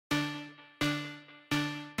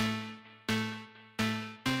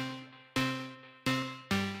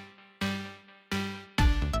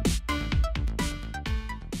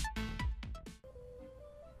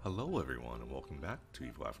Hello everyone and welcome back to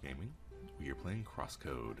Evil Laugh Gaming. We are playing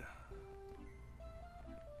CrossCode.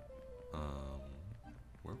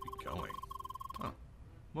 Where are we going? Huh.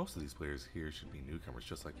 Most of these players here should be newcomers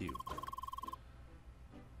just like you.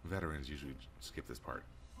 Veterans usually skip this part,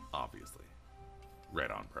 obviously. Right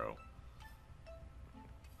on, pro.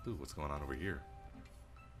 Ooh, what's going on over here?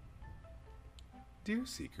 Dear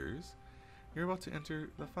Seekers, you're about to enter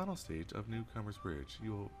the final stage of Newcomer's Bridge.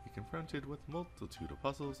 You will be confronted with a multitude of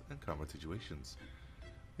puzzles and combat situations.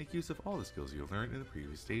 Make use of all the skills you have learned in the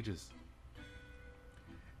previous stages.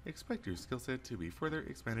 Expect your skill set to be further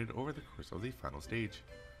expanded over the course of the final stage.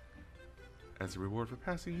 As a reward for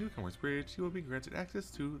passing Newcomer's Bridge, you will be granted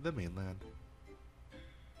access to the mainland.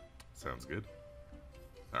 Sounds good.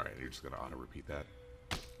 Alright, you're just gonna auto-repeat that.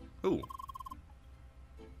 Ooh!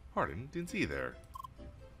 Pardon, didn't see you there.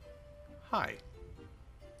 Hi.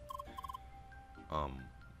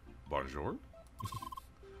 Bonjour?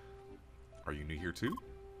 Are you new here too?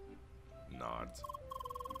 Nods.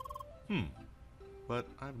 But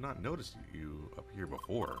I've not noticed you up here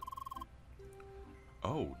before.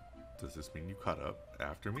 Oh, does this mean you caught up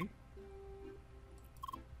after me?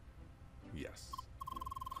 Yes.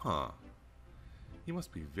 Huh. You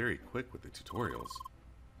must be very quick with the tutorials.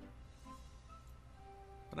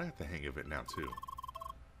 But I have the hang of it now too.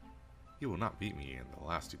 You will not beat me in the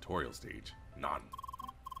last tutorial stage. None.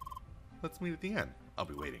 Let's meet at the end. I'll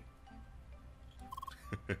be waiting.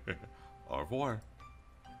 Au revoir.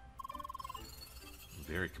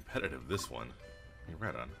 Very competitive, this one. You're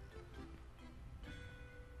right on.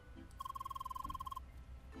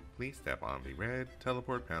 Please step on the red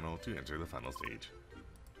teleport panel to enter the final stage.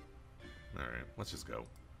 Alright, let's just go.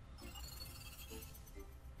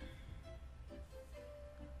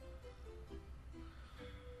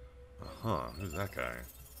 Who's that guy?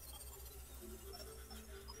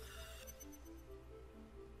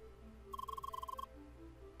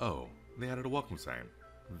 Oh, they added a welcome sign.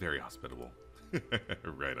 Very hospitable.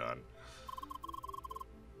 Right on.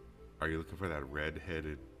 Are you looking for that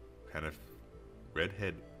redhead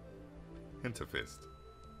pentafist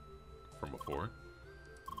from before?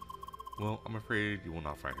 Well, I'm afraid you will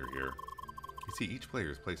not find her here. You see, each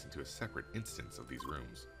player is placed into a separate instance of these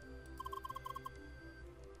rooms.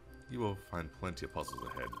 You will find plenty of puzzles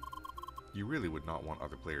ahead. You really would not want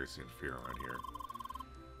other players to interfere around here.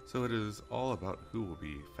 So it is all about who will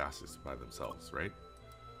be fastest by themselves, right?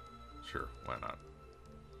 Sure, why not?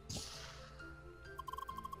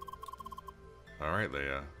 Alright,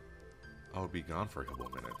 Leia. I will be gone for a couple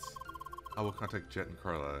of minutes. I will contact Jet and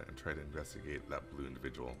Carla and try to investigate that blue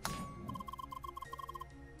individual.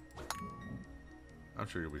 I'm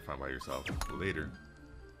sure you'll be fine by yourself. Later.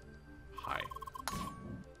 Hi.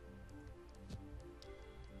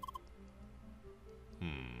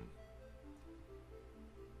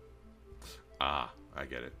 Ah, I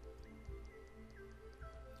get it.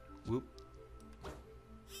 Whoop.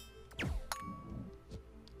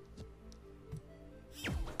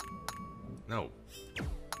 No.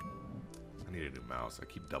 I need a new mouse. I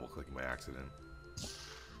keep double clicking by accident.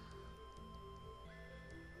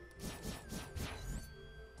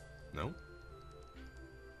 No?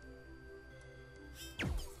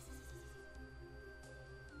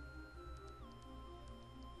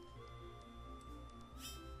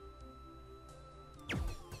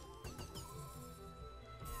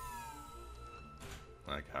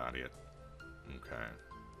 I got it. Okay.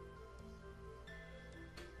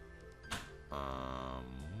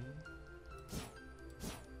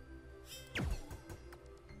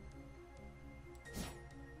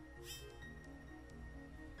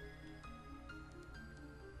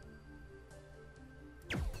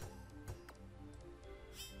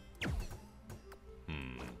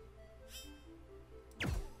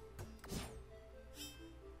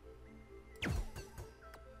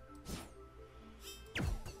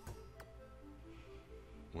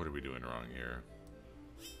 What are we doing wrong here?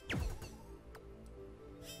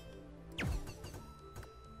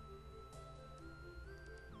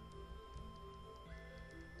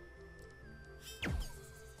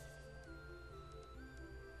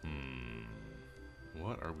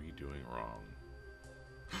 What are we doing wrong?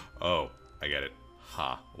 Oh, I get it.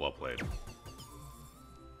 Ha, well played.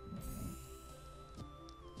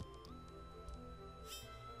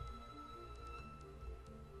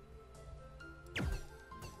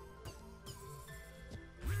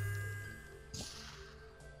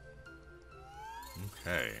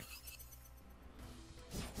 Okay.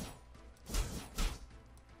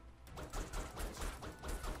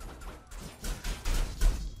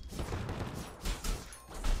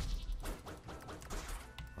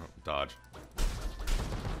 Oh, dodge.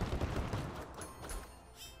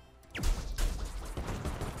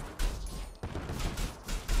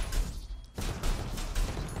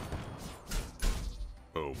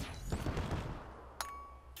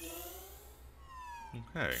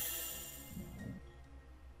 Hey.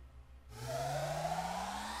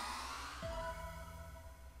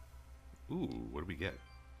 Ooh, what do we get?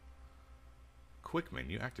 Quick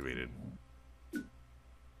menu activated.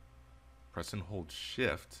 Press and hold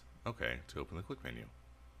shift, okay, to open the quick menu.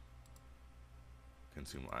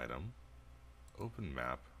 Consume item. Open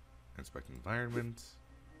map. Inspect environment.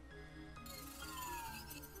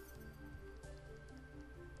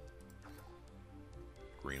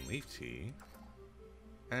 Green leaf tea.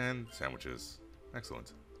 And sandwiches.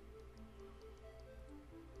 Excellent.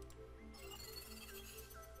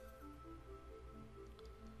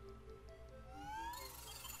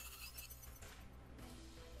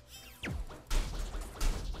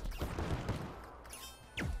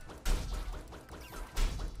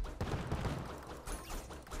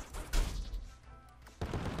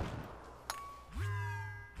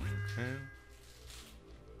 Okay.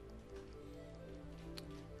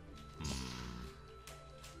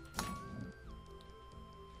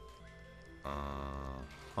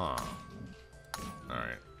 Huh.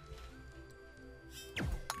 Alright.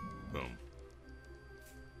 Boom.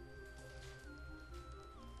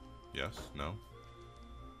 Yes? No?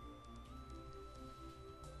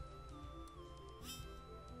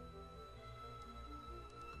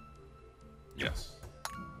 Yes.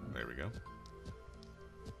 There we go.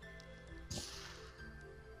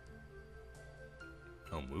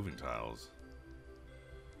 Oh, moving tiles.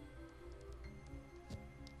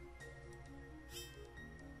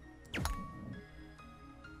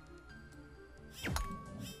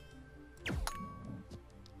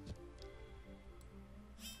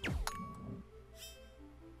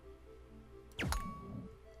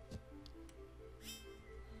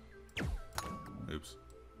 Oops.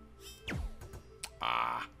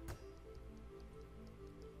 Ah.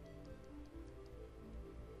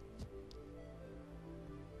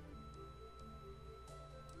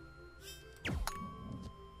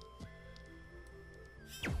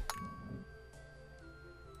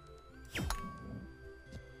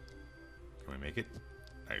 Can we make it?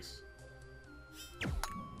 Nice.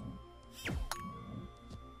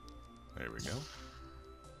 There we go.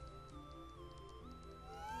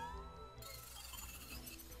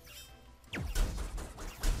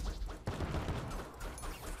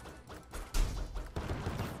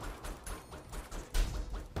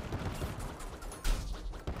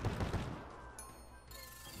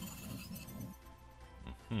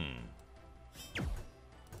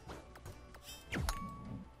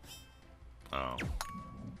 Oh.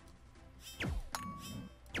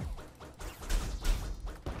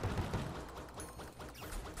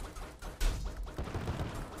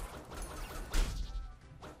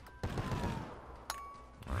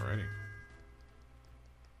 Alrighty.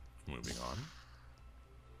 Moving on.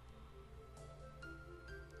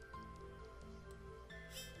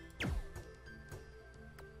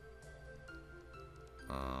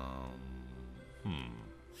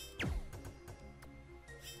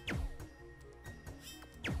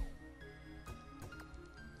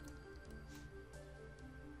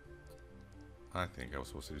 I think I was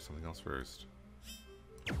supposed to do something else first.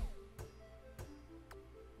 I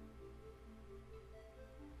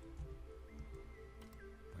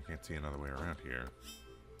can't see another way around here.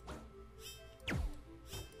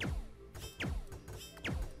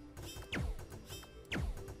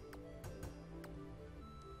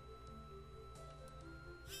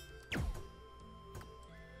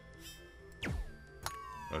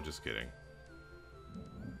 Oh, just kidding.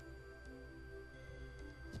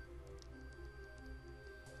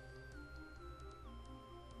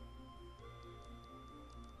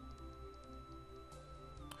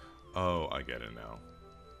 Oh, I get it now.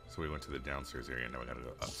 So we went to the downstairs area, now we gotta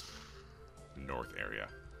go up north area.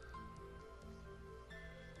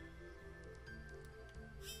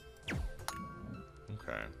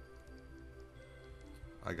 Okay.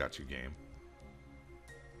 I got you, game.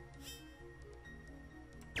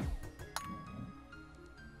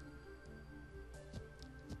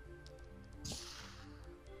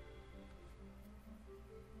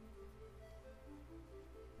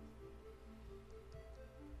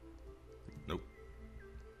 Nope.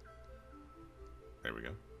 There we go.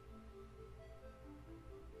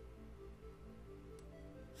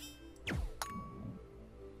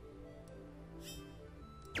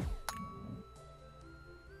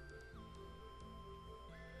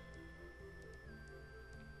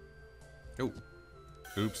 Oh.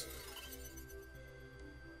 Oops.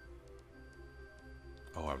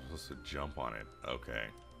 Oh, I'm supposed to jump on it. Okay.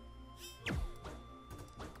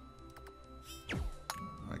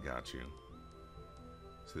 I got you.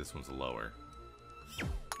 See, this one's lower.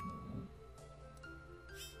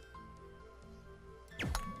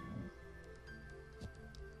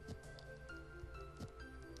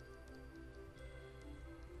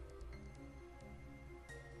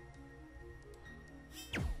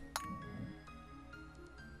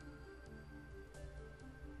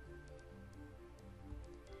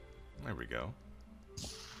 There we go.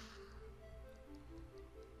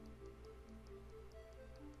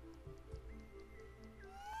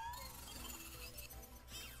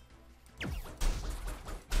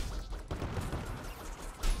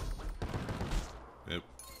 Yep.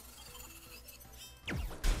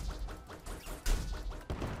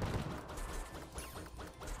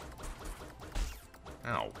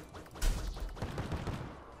 Ow.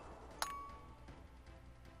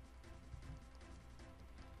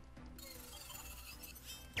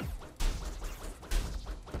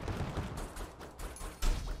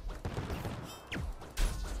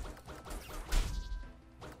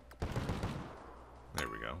 There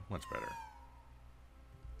we go. Much better.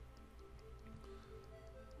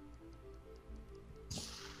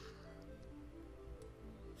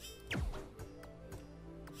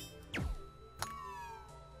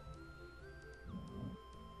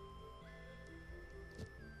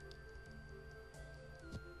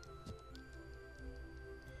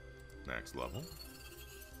 Next level.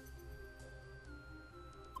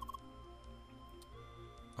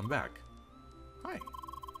 I'm back. Hi.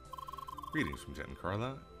 Greetings from Jet and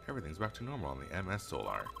Carla. Everything's back to normal on the MS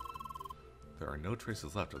Solar. There are no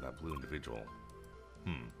traces left of that blue individual.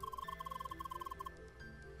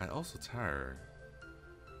 I also tried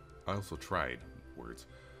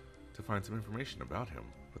to find some information about him,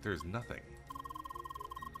 but there's nothing.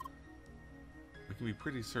 We can be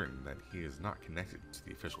pretty certain that he is not connected to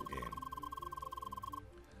the official game.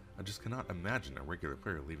 I just cannot imagine a regular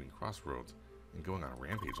player leaving Crossroads and going on a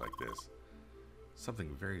rampage like this.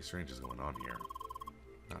 Something very strange is going on here.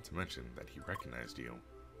 Not to mention that he recognized you.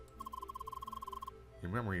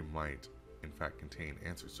 Your memory might, in fact, contain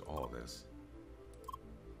answers to all of this.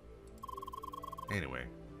 Anyway,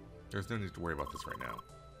 there's no need to worry about this right now.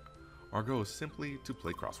 Our goal is simply to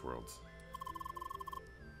play Crossroads.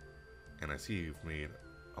 And I see you've made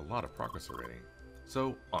a lot of progress already.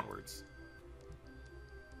 So, onwards.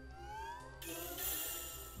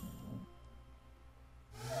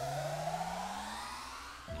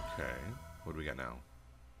 Okay, what do we got now?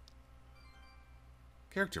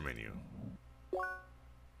 Character menu.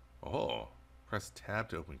 Oh, press tab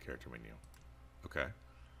to open character menu. Okay.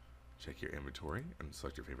 Check your inventory and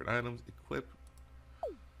select your favorite items. Equip.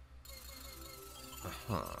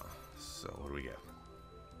 So, what do we get?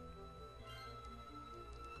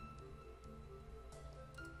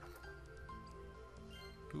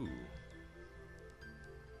 Ooh.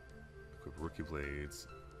 Equip rookie blades.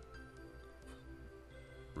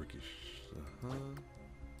 Rookie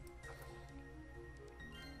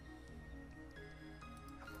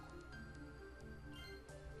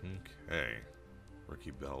Okay.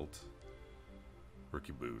 Rookie belt.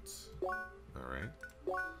 Rookie boots. Alright.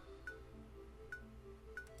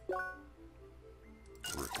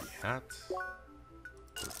 Rookie hat.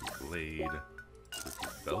 Rookie blade. Rookie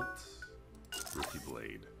belt. Rookie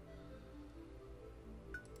blade.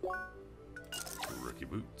 Rookie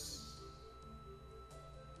boots.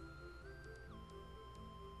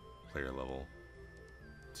 Player level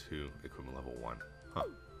 2, equipment level 1. Huh.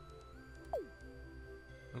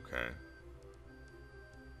 Okay.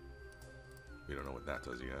 We don't know what that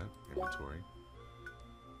does yet. Inventory.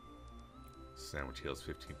 Sandwich heals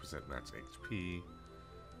 15% max HP.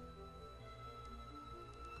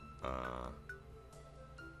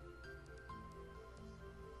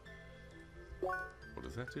 What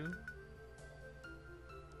does that do?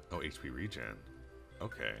 Oh, HP regen.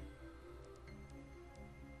 Okay.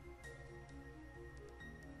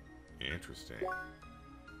 Interesting.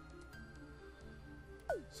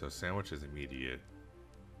 So sandwich is immediate.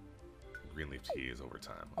 Green leaf tea is over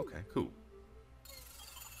time. Okay, cool.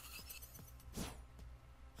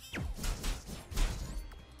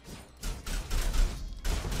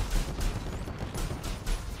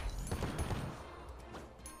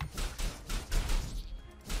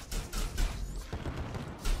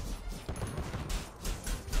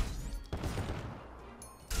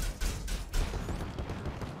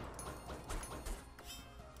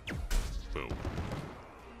 Boom.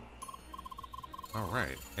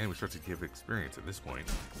 Alright, and we start to give experience at this point.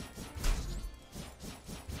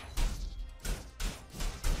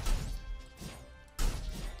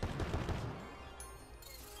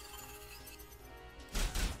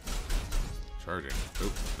 Charging.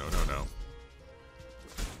 Oop, no, no, no.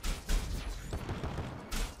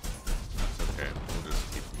 That's okay. We'll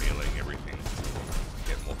just keep mailing everything.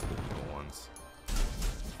 Get multiple people once.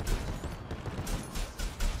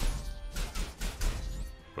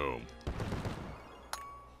 Boom.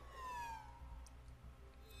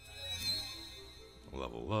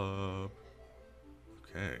 Level up.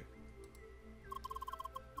 Okay.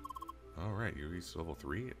 Alright, you reached level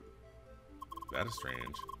 3. That is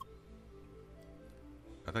strange.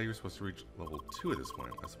 I thought you were supposed to reach level 2 at this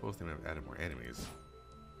point. I suppose they may have added more enemies.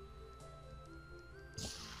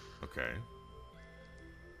 Okay.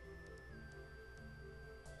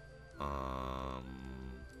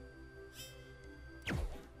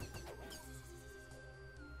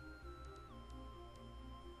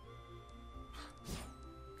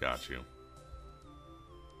 Got you.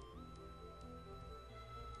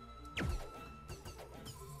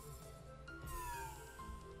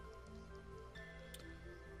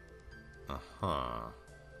 Uh-huh.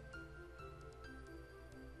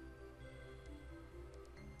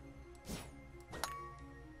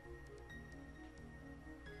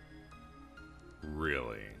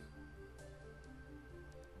 Really?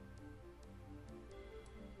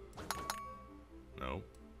 No.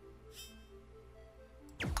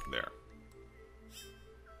 There.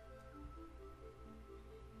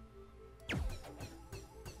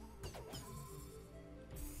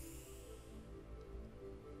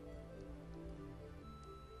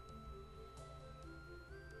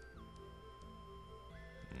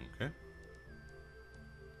 Okay.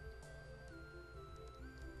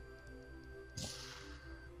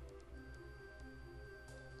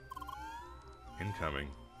 Incoming.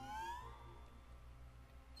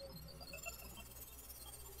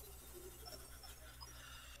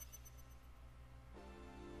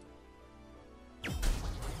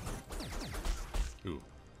 Ooh.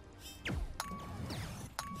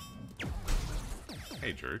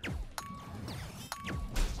 Hey, jerk.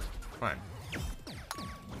 Fine.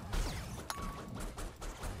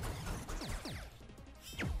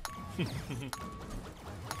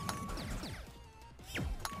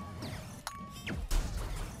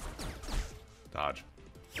 Dodge.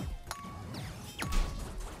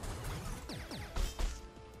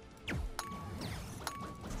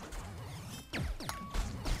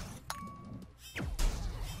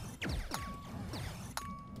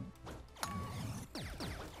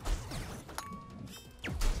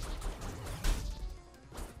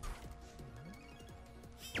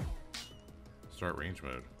 Start range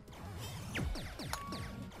mode.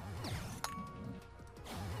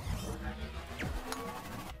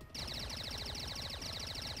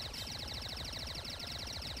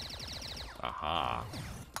 Aha.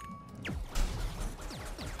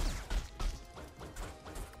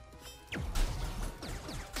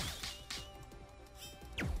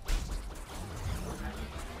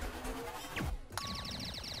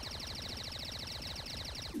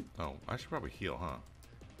 Oh, I should probably heal, huh?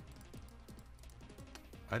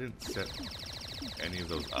 I didn't set any of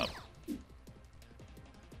those up.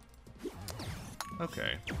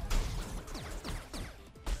 Okay.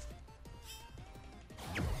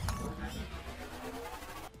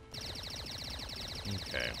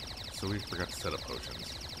 Okay, so we forgot to set up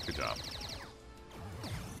potions. Good job.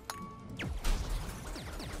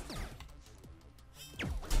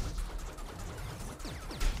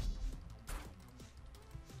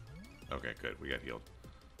 Okay, good. We got healed.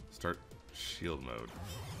 Start shield mode.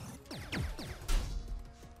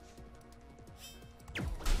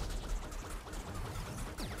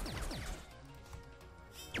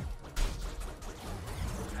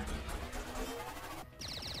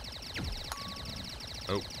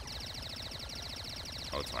 Oh.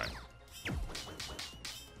 Oh, it's fine.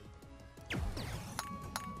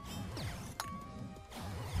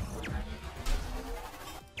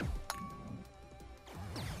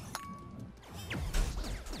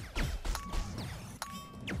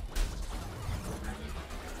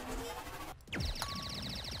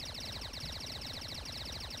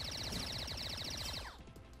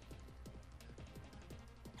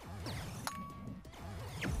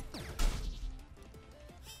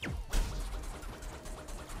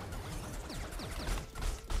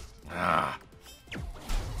 Ah.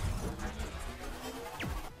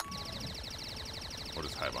 We'll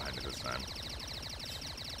just hide behind it this time.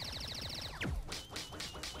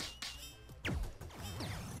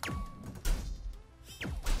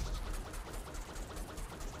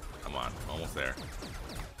 Come on, almost there.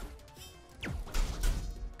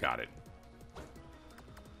 Got it.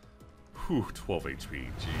 Whew, 12 HP.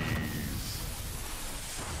 Jeez.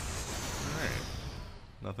 Alright.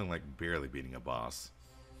 Nothing like barely beating a boss.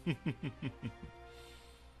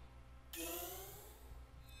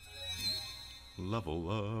 Level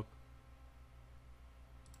up.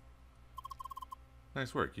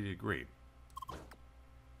 Nice work, you did great.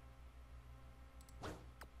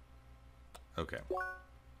 Okay.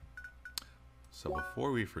 So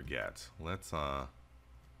before we forget, let's oh,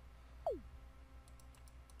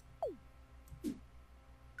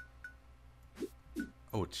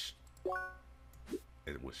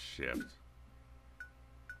 it was shift.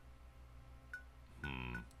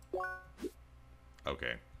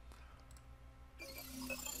 Okay.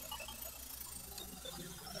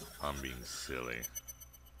 I'm being silly.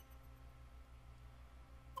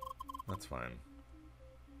 That's fine.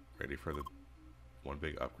 Ready for the one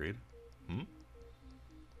big upgrade?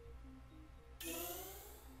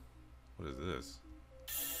 What is this?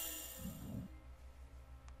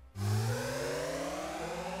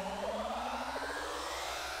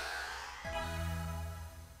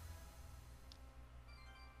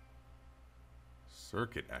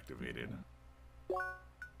 Circuit activated.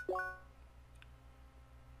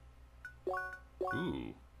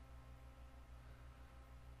 Ooh.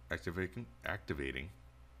 Activating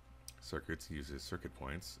circuits uses circuit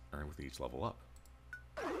points earned with each level up.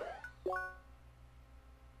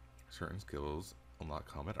 Certain skills unlock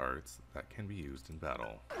combat arts that can be used in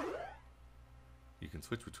battle. You can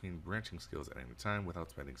switch between branching skills at any time without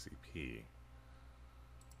spending CP.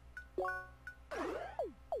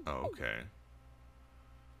 Oh, okay.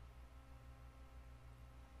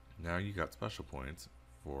 Now you got special points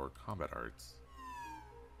for combat arts.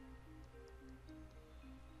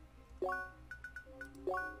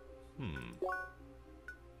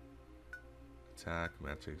 Attack,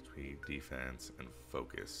 match HP, defense, and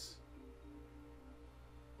focus.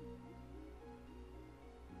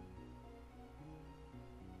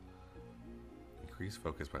 Increase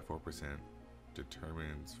focus by 4%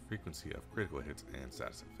 determines frequency of critical hits and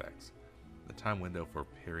status effects. The time window for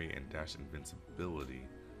parry and dash invincibility,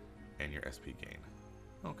 and your SP gain.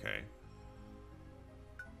 Okay.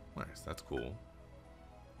 Nice, that's cool.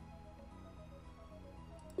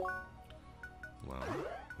 Well,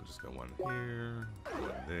 we'll just go one here,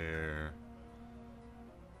 one there.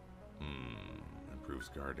 Improves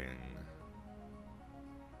guarding.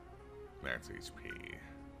 Max HP.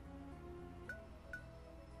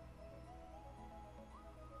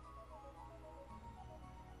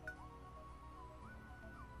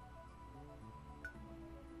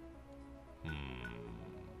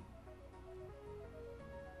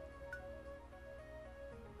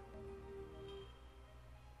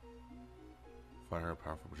 Fire a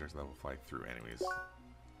powerful projectile that will fly through enemies.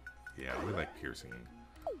 Yeah, we like piercing.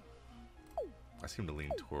 I seem to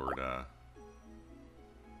lean toward, learn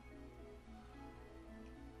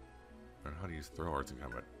how to use throw arts in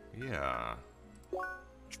combat. Yeah.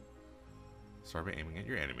 Start by aiming at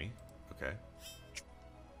your enemy. Okay.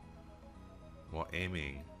 While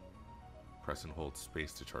aiming, press and hold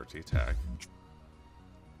space to charge the attack.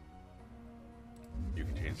 You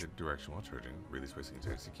can change the direction while charging. Release spacing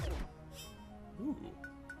to execute. Ooh.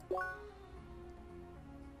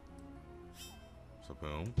 So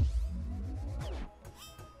boom.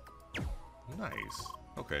 Nice.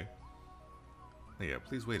 Okay. Hey, yeah,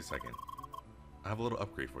 please wait a second. I have a little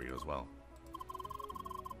upgrade for you as well.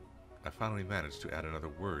 I finally managed to add another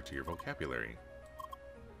word to your vocabulary.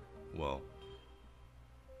 Well,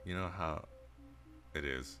 you know how it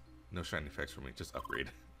is. No shiny effects for me, just upgrade.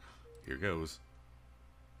 Here goes.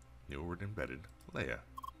 New word embedded. Leia.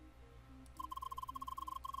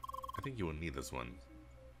 I think you will need this one,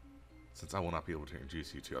 since I will not be able to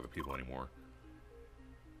introduce you to other people anymore.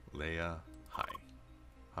 Leia, hi.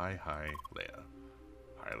 Hi, Leia.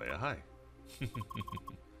 Hi, Leia, hi.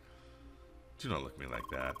 Do not look at me like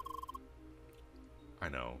that. I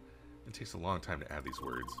know, it takes a long time to add these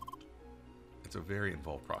words. It's a very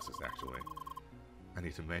involved process, actually. I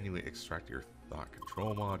need to manually extract your thought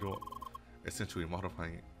control module, essentially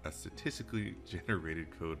modifying a statistically generated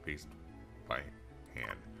code based by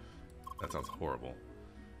hand. That sounds horrible.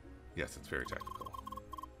 Yes, it's very technical.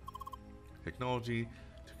 Technology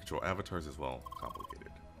to control avatars is, well,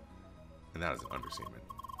 complicated. And that is an understatement.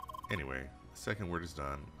 Anyway, the second word is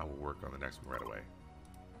done. I will work on the next one right away.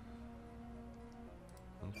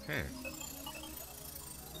 Okay.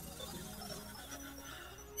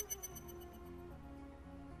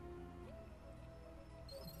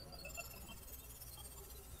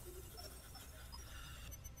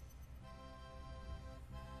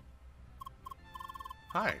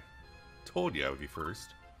 Hi. Told you I would be first.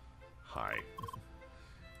 Hi.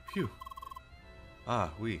 Phew.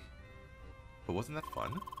 Ah, oui. But wasn't that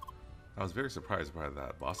fun? I was very surprised by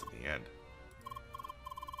that boss at the end.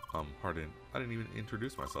 Pardon. I didn't even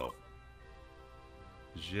introduce myself.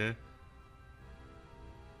 Je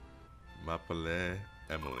m'appelle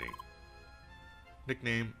Emily.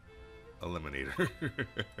 Nickname, Eliminator.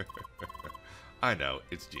 I know,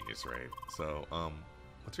 it's genius, right? So,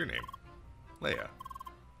 what's your name? Leia.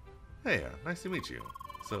 Hey, nice to meet you.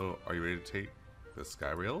 So, are you ready to take the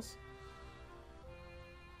sky rails?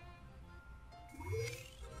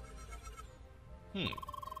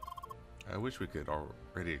 I I wish we could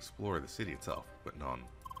already explore the city itself, but none.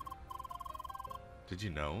 Did you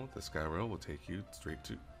know the Skyrail will take you straight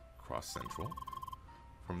to Cross Central?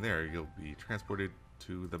 From there, you'll be transported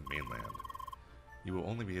to the mainland. You will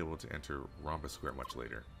only be able to enter Rhombus Square much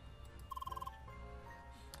later.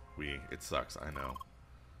 It sucks, I know.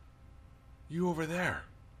 You over there!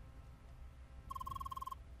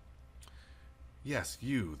 Yes,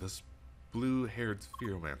 you, this blue-haired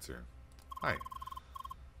Spheromancer. Hi.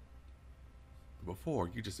 Before,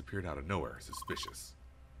 you just appeared out of nowhere, suspicious.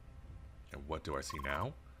 And what do I see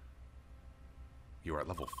now? You are at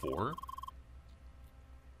level 4?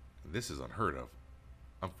 This is unheard of.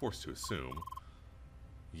 I'm forced to assume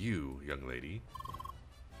you, young lady,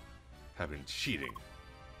 have been cheating.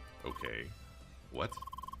 Okay. What?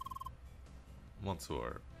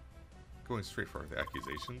 Monsieur, going straight for the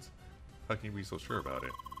accusations? How can you be so sure about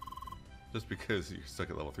it? Just because you're stuck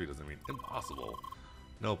at level 3 doesn't mean impossible.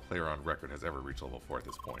 No player on record has ever reached level 4 at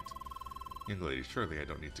this point. Young lady, surely I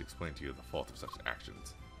don't need to explain to you the fault of such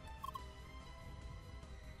actions.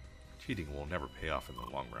 Cheating will never pay off in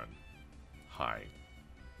the long run. Hi.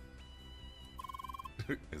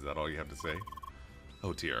 Is that all you have to say?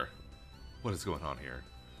 Oh dear. What is going on here?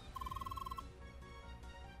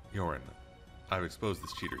 Yorin, I've exposed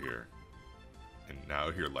this cheater here. And now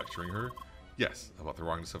you're lecturing her? Yes, about the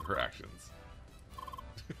wrongness of her actions.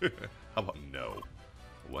 How about no?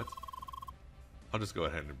 What? I'll just go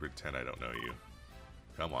ahead and pretend I don't know you.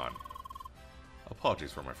 Come on.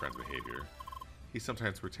 Apologies for my friend's behavior. He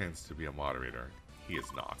sometimes pretends to be a moderator. He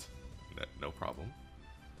is not. No problem.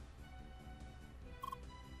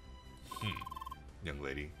 Young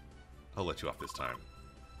lady, I'll let you off this time.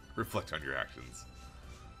 Reflect on your actions.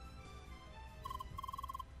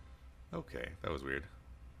 Okay, that was weird.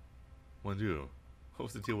 Mon Dieu, what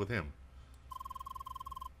was the deal with him?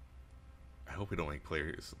 I hope we don't make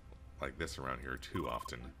players like this around here too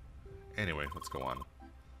often. Anyway, let's go on.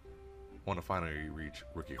 Want to finally reach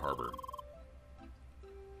Rookie Harbor.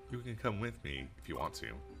 You can come with me if you want to.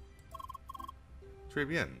 Très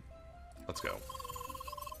bien. Let's go.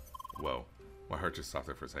 Whoa, my heart just stopped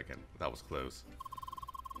there for a second. That was close.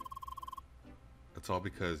 It's all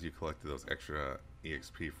because you collected those extra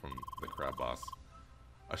EXP from the crab boss.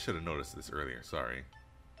 I should have noticed this earlier, sorry.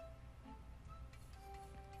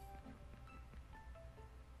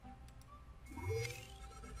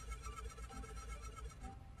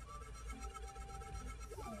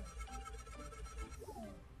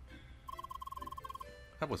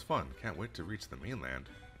 That was fun. Can't wait to reach the mainland.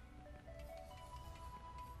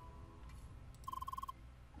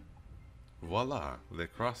 Voila, the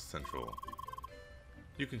Cross Central.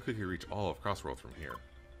 You can quickly reach all of Crossworld from here.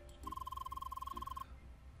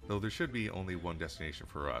 Though there should be only one destination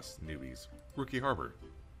for us, newbies. Rookie Harbor.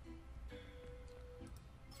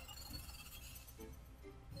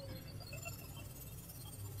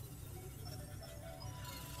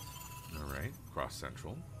 Alright, Cross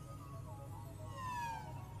Central.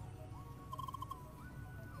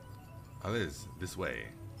 Aliz, this way.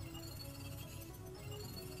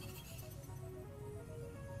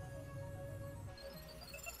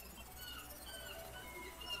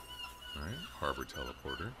 Alright, Harbor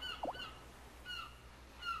Teleporter.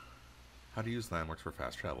 How to use landmarks for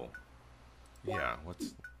fast travel. Yeah,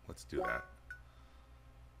 let's do that.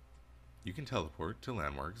 You can teleport to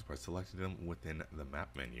landmarks by selecting them within the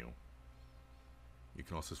map menu. You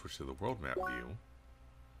can also switch to the world map view.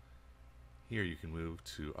 Here you can move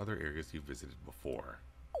to other areas you've visited before.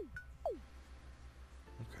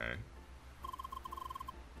 Okay.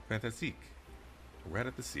 Fantastique. Right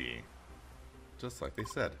at the sea. Just like they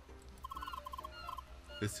said.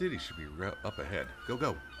 The city should be right up ahead. Go,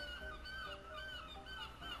 go!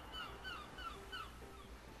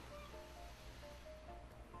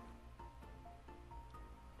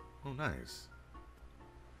 Oh, nice.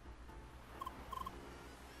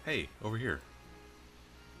 Hey, over here.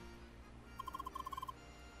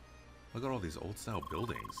 Look at all these old-style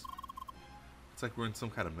buildings. It's like we're in some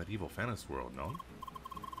kind of medieval fantasy world, no?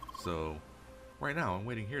 So, right now I'm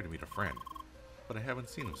waiting here to meet a friend, but I haven't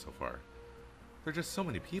seen him so far. There are just so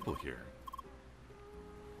many people here.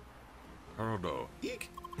 Harodo. Eek!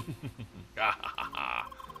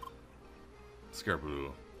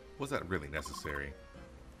 Scarboo, was that really necessary?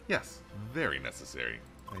 Yes, very necessary.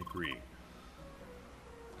 I agree.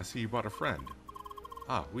 I see you brought a friend.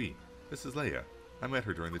 Ah, oui. This is Leia. I met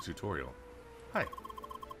her during the tutorial. Hi.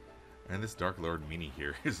 And this Dark Lord meanie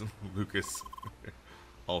here is Lucas,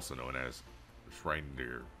 also known as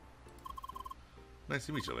Schreinder. Nice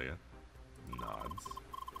to meet you, Leia. Nods.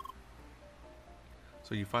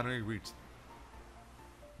 So you finally reached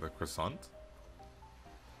the croissant?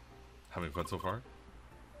 Having fun so far?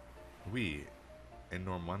 We in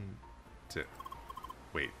Normand...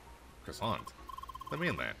 Wait, Croissant? The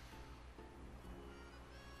mainland.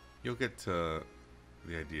 You'll get to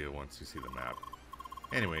the idea once you see the map.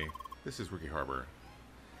 Anyway, this is Rookie Harbor.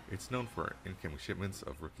 It's known for incoming shipments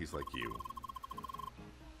of rookies like you.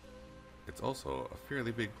 It's also a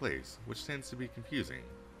fairly big place, which tends to be confusing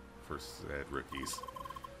for said rookies.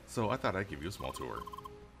 So I thought I'd give you a small tour.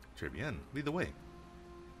 Très bien, lead the way.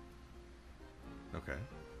 Okay.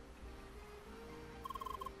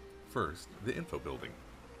 First, the info building.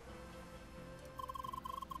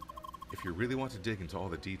 If you really want to dig into all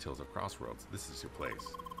the details of Crossroads, this is your place.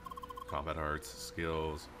 Combat arts,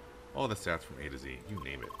 skills, all the stats from A to Z, you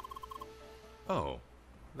name it. Oh,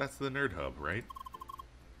 that's the Nerd Hub, right?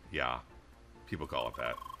 Yeah, people call it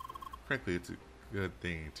that. Frankly, it's a good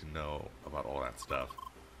thing to know about all that stuff,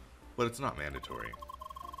 but it's not mandatory.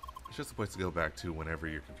 It's just a place to go back to whenever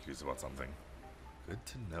you're confused about something. Good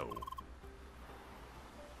to know.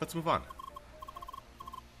 Let's move on.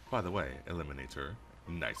 By the way, Eliminator,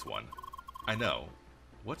 nice one. I know.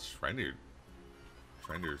 What's Shriner?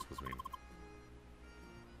 Shriner's supposed to mean?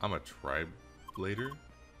 I'm a triblator?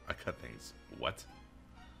 I cut things. What?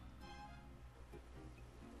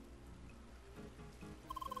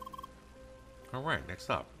 Alright, next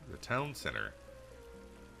up, the town center.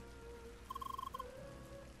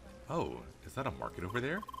 Oh, is that a market over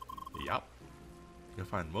there? Yup. You'll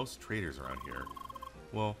find most traders around here.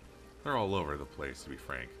 Well, they're all over the place, to be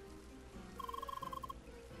frank.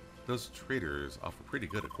 Those traders offer pretty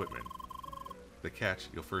good equipment. The catch,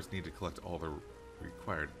 you'll first need to collect all the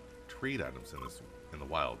required trade items in the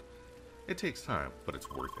wild. It takes time, but it's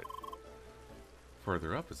worth it.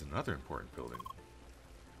 Further up is another important building.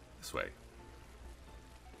 This way.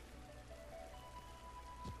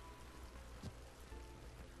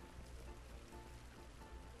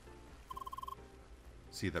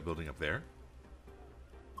 See that building up there?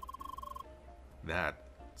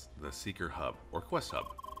 That's the Seeker Hub, or Quest Hub.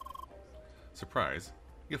 Surprise,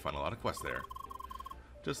 you'll find a lot of quests there.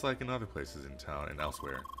 Just like in other places in town and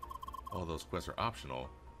elsewhere. All those quests are optional,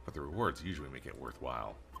 but the rewards usually make it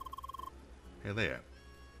worthwhile. Hey Leia,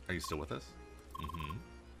 are you still with us? Mm-hmm.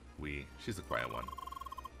 She's the quiet one.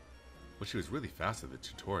 But she was really fast at the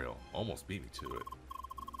tutorial, almost beat me to it.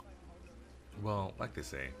 Well, like they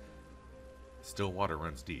say, still water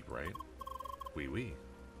runs deep, right? Oui.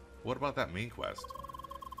 What about that main quest?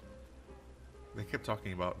 They kept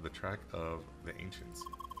talking about the track of the ancients.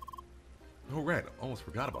 Oh, right, almost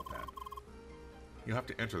forgot about that. You'll have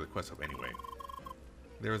to enter the quest hub anyway.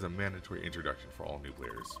 There is a mandatory introduction for all new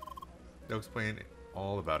players. They'll explain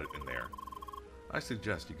all about it in there. I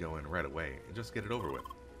suggest you go in right away and just get it over with.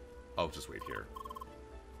 I'll just wait here.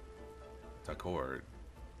 D'accord.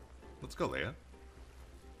 Let's go, Leia.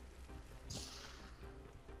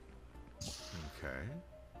 Okay.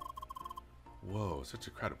 Whoa, such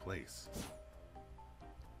a crowded place.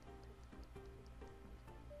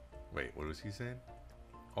 Wait, what was he saying?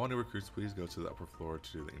 All new recruits, please go to the upper floor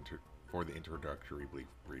to for the introductory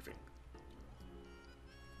briefing.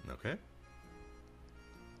 Okay.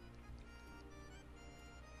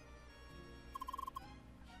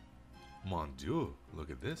 Mon Dieu, look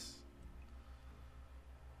at this.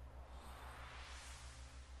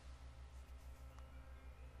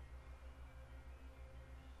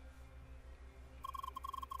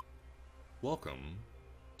 Welcome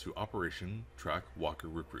to Operation Track Walker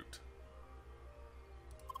Recruit.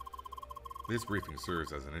 This briefing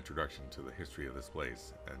serves as an introduction to the history of this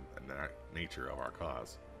place and the nature of our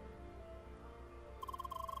cause.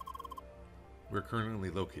 We're currently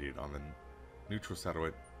located on the neutral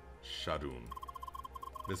satellite Shadun.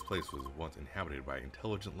 This place was once inhabited by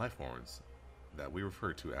intelligent life forms that we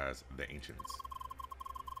refer to as the Ancients.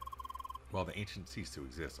 While the Ancients ceased to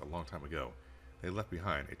exist a long time ago, they left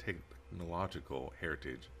behind a technological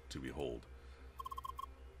heritage to behold.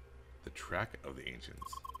 The Track of the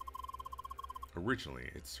Ancients. Originally,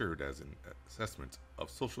 it served as an assessment of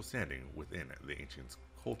social standing within the Ancients'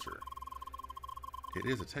 culture. It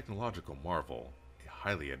is a technological marvel, a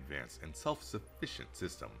highly advanced and self-sufficient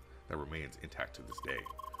system that remains intact to this day.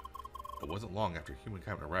 It wasn't long after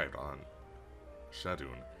humankind arrived on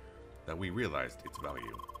Shadun that we realized its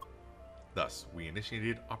value. Thus, we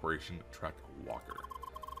initiated Operation Track Walker.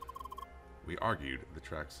 We argued the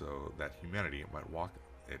track so that humanity might walk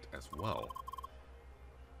it as well.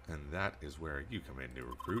 And that is where you come in, new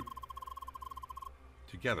recruit.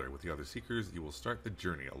 Together with the other seekers, you will start the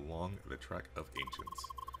journey along the Track of Ancients.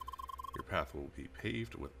 Your path will be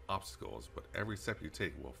paved with obstacles, but every step you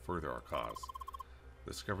take will further our cause.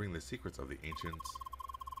 Discovering the secrets of the Ancients,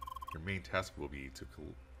 your main task will be to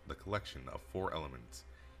the collection of 4 elements: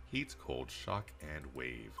 heat, cold, shock, and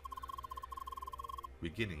wave.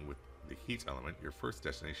 Beginning with the heat element, your first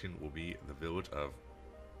destination will be the village of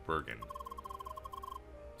Bergen.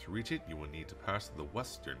 To reach it, you will need to pass the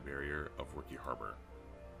western barrier of Rookie Harbor.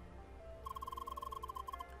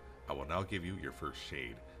 I will now give you your first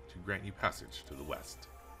shade to grant you passage to the west.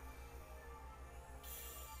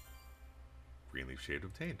 Greenleaf shade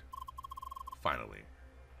obtained. Finally,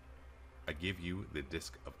 I give you the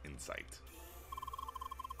Disc of Insight.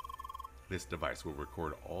 This device will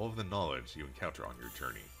record all of the knowledge you encounter on your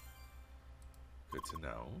journey. Good to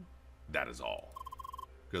know. That is all.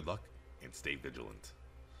 Good luck and stay vigilant.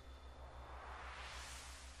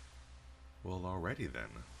 Well, alrighty then.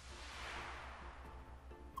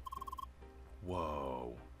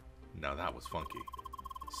 Whoa. Now that was funky.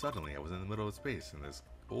 Suddenly I was in the middle of space and this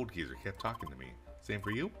old geezer kept talking to me. Same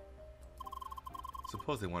for you?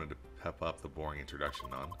 Suppose they wanted to pep up the boring introduction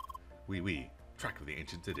on. Oui, track of the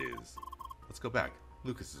ancients it is. Let's go back.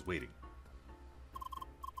 Lucas is waiting.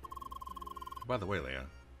 By the way, Leia,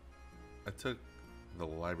 I took the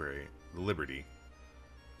liberty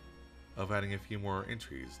of adding a few more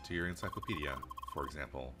entries to your encyclopedia. For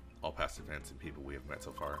example, all past events and people we have met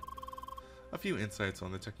so far. A few insights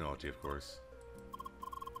on the technology, of course.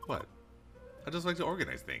 What? I just like to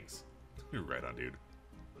organize things. You're right on, dude.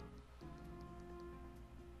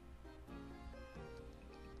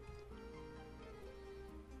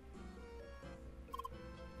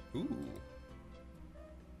 Ooh.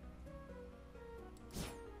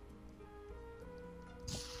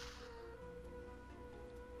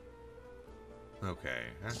 Okay,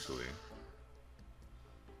 actually,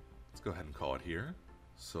 let's go ahead and call it here.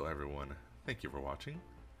 So everyone, thank you for watching,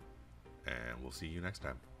 and we'll see you next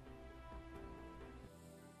time.